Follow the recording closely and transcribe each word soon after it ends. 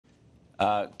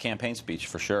Campaign speech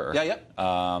for sure. Yeah, yep.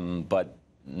 But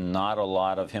not a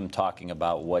lot of him talking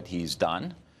about what he's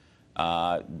done.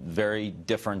 Very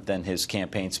different than his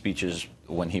campaign speeches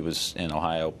when he was in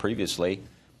Ohio previously.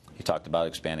 He talked about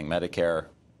expanding Medicare,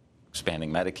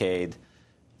 expanding Medicaid,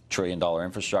 trillion-dollar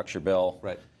infrastructure bill.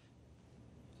 Right.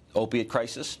 Opiate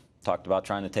crisis, talked about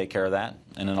trying to take care of that.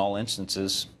 And in all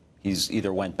instances, he's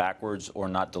either went backwards or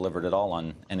not delivered at all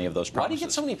on any of those promises. Why do you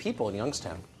get so many people in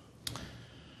Youngstown?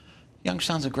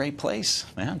 Youngstown's a great place,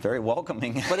 man. Very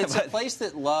welcoming. But it's a place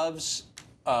that loves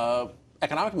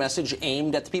economic message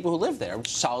aimed at the people who live there,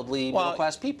 solidly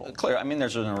middle-class people. Clear. I mean,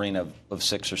 there's an arena of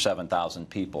 6,000 or 7,000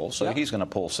 people, so he's going to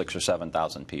pull 6,000 or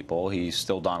 7,000 people. He's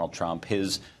still Donald Trump.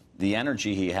 The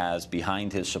energy he has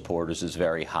behind his supporters is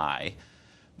very high.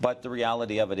 But the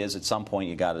reality of it is, at some point,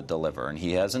 you got to deliver. And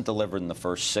he hasn't delivered in the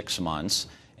first 6 months.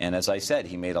 And as I said,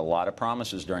 he made a lot of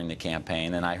promises during the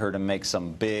campaign. And I heard him make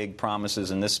some big promises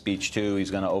in this speech, too.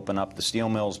 He's going to open up the steel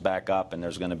mills back up, and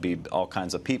there's going to be all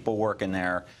kinds of people working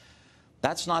there.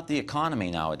 That's not the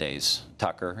economy nowadays,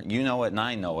 Tucker. You know it and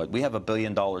I know it. We have a $1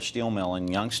 billion steel mill in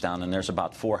Youngstown, and there's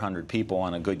about 400 people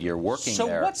on a good year working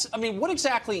there. So what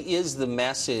exactly is the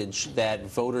message that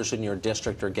voters in your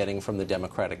district are getting from the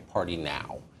Democratic Party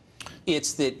now?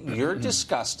 It's that you're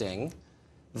disgusting,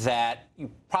 that you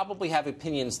probably have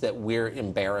opinions that we're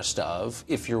embarrassed of.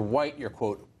 If you're white, you're,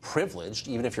 quote, privileged,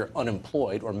 even if you're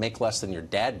unemployed or make less than your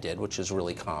dad did, which is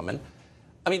really common.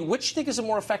 I mean, which do you think is a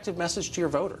more effective message to your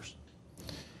voters?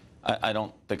 I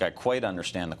don't think I quite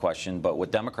understand the question, but what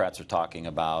Democrats are talking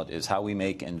about is how we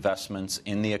make investments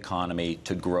in the economy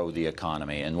to grow the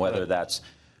economy, and whether that's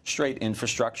straight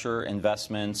infrastructure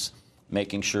investments,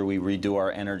 making sure we redo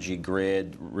our energy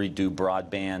grid, redo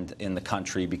broadband in the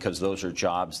country, because those are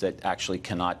jobs that actually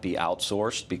cannot be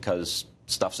outsourced because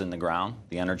stuff's in the ground.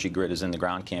 The energy grid is in the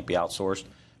ground, can't be outsourced.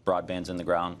 Broadband's in the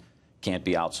ground, can't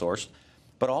be outsourced.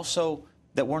 But also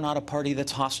that we're not a party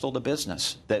that's hostile to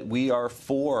business, that we are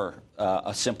for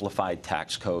a simplified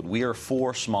tax code. We are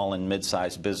for small and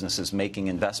mid-sized businesses making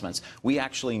investments. We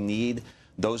actually need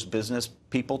those business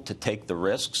people to take the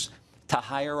risks to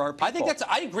hire our people.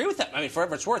 I agree with that. I mean, for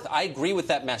whatever it's worth, I agree with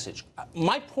that message.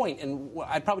 My point, and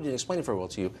I probably didn't explain it very well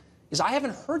to you, is I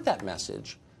haven't heard that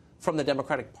message from the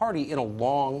Democratic Party in a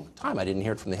long time. I didn't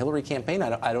hear it from the Hillary campaign.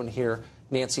 I don't hear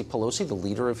Nancy Pelosi, the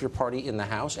leader of your party in the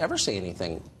House, ever say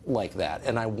anything like that.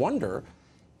 And I wonder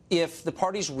if the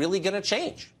party's really going to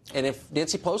change, and if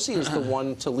Nancy Pelosi is the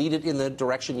one to lead it in the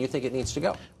direction you think it needs to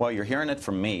go. Well, you're hearing it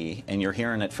from me, and you're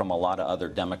hearing it from a lot of other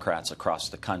Democrats across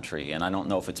the country. And I don't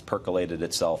know if it's percolated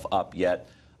itself up yet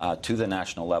to the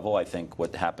national level. I think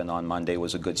what happened on Monday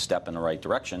was a good step in the right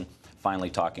direction, finally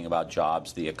talking about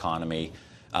jobs, the economy.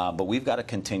 But we've got to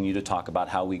continue to talk about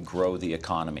how we grow the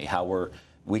economy, how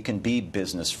we can be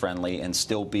business friendly and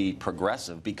still be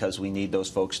progressive, because we need those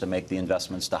folks to make the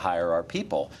investments to hire our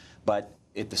people. But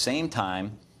at the same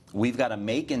time, we've got to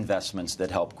make investments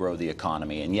that help grow the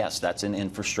economy. And yes, that's in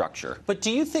infrastructure. But do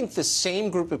you think the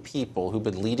same group of people who've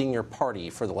been leading your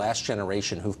party for the last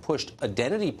generation, who've pushed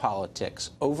identity politics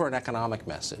over an economic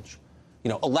message, you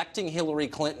know, electing Hillary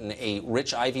Clinton, a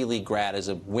rich Ivy League grad, as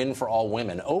a win for all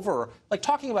women, over, like,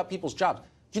 talking about people's jobs,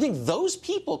 do you think those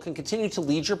people can continue to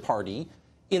lead your party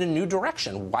in a new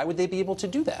direction? Why would they be able to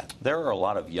do that? There are a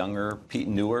lot of younger,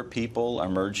 newer people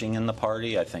emerging in the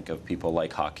party. I think of people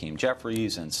like Hakeem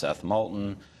Jeffries and Seth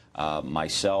Moulton,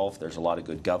 myself. There's a lot of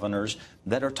good governors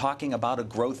that are talking about a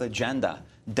growth agenda.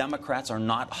 Democrats are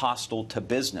not hostile to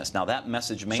business. Now, that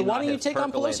message may not have So why don't you take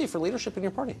on percolated. Pelosi for leadership in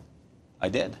your party? I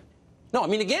did. No, I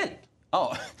mean, again.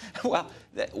 Oh, well,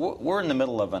 we're in the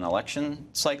middle of an election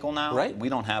cycle now. Right. We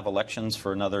don't have elections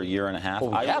for another year and a half.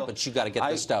 Well, yeah, but you got to get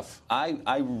this stuff.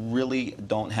 I really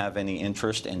don't have any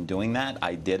interest in doing that.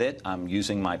 I did it. I'm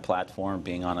using my platform,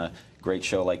 being on a great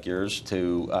show like yours,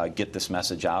 to get this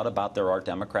message out about there are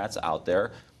Democrats out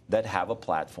there that have a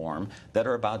platform that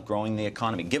are about growing the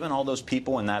economy. Given all those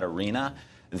people in that arena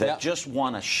that just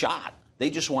want a shot. They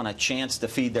just want a chance to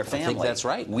feed their family. I think that's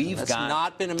right. That's got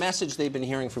not been a message they've been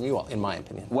hearing from you all, in my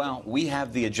opinion. Well, we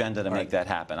have the agenda to make that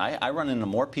happen. I run into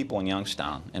more people in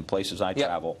Youngstown and places I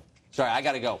travel. Sorry, I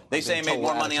got to go. They say I made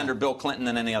more money under Bill Clinton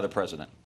than any other president.